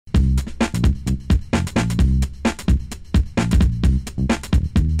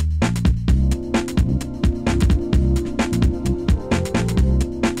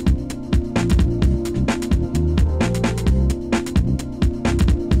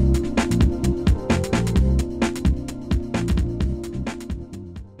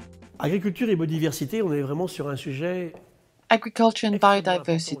Agriculture et biodiversité, on est vraiment sur un sujet. Agriculture and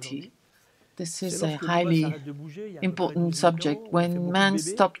biodiversity. This is a highly important subject. When man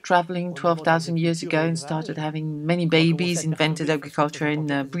stopped traveling 12,000 years ago and started having many babies, invented agriculture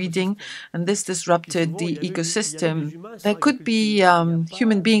and breeding, and this disrupted the ecosystem. There could be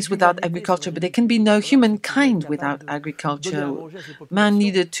human beings without agriculture, but there can be no humankind without agriculture. Man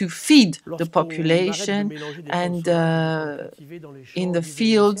needed to feed the population, and in the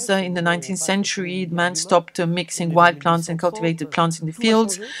fields in the 19th century, man stopped mixing wild plants and cultivated plants in the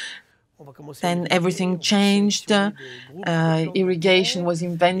fields. Then everything changed, irrigation was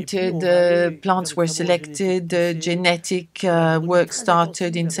invented, plants were selected, genetic work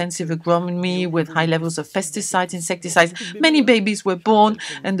started, intensive agronomy with high levels of pesticides, insecticides. Many babies were born,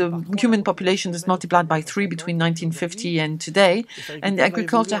 and the human population has multiplied by 3 between 1950 and today, and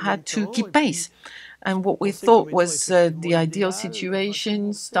agriculture had to keep pace. And what we thought was the ideal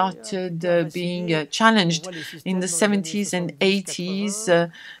situation started being challenged in the 70s and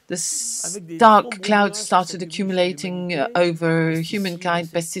 80s. The dark clouds started accumulating over humankind,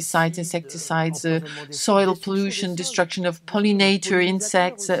 pesticides, insecticides, soil pollution, destruction of pollinator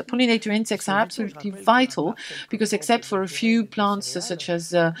insects. Pollinator insects are absolutely vital because except for a few plants such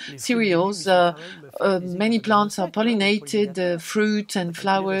as cereals, many plants are pollinated, fruit and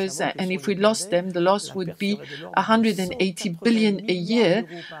flowers, and if we lost them, the loss would be 180 billion a year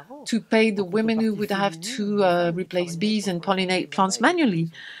to pay the women who would have to replace bees and pollinate plants manually.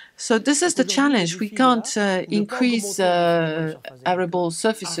 So this is the challenge. We can't increase arable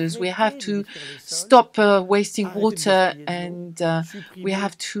surfaces. We have to stop wasting water, and we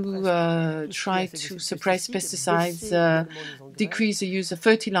have to try to suppress pesticides, decrease the use of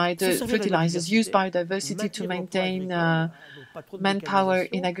fertilizers, use biodiversity to maintain manpower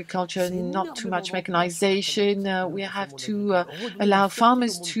in agriculture, not too much mechanization. We have to allow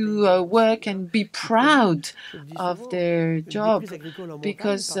farmers to work and be proud of their job,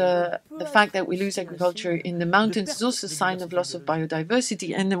 because the fact that we lose agriculture in the mountains is also a sign of loss of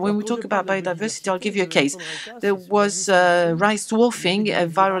biodiversity. And when we talk about biodiversity, I'll give you a case. There was rice dwarfing, a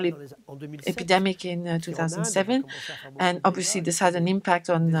viral epidemic in 2007, and obviously this had an impact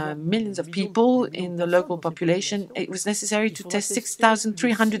on millions of people in the local population. It was necessary to test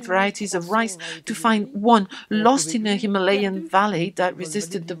 6,300 varieties of rice to find one lost in a Himalayan valley that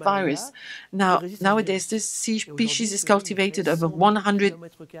resisted the virus. Nowadays, this species is cultivated over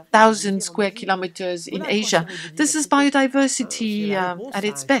 100,000 square kilometers in Asia. This is biodiversity at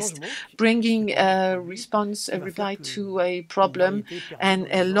its best, bringing a reply to a problem, and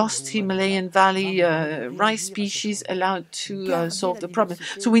a lost Himalayan valley rice species allowed to solve the problem.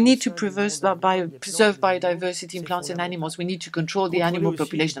 So we need to preserve biodiversity in plants and animals. We need to control the animal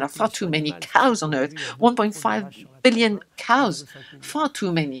population. There are far too many cows on Earth, 1.5 billion cows, far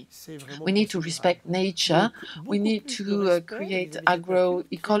too many. We need to respect nature. We need to create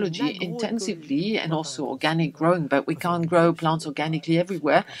agroecology intensively and also organic growing, but we can't grow plants organically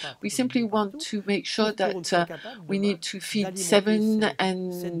everywhere. We simply want to make sure that we need to feed 7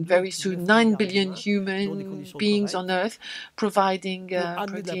 and very soon 9 billion human beings on Earth, providing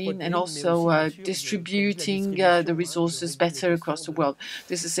protein and also distributing the resources better across the world.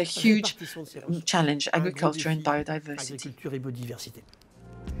 This is a huge challenge, agriculture and biodiversity.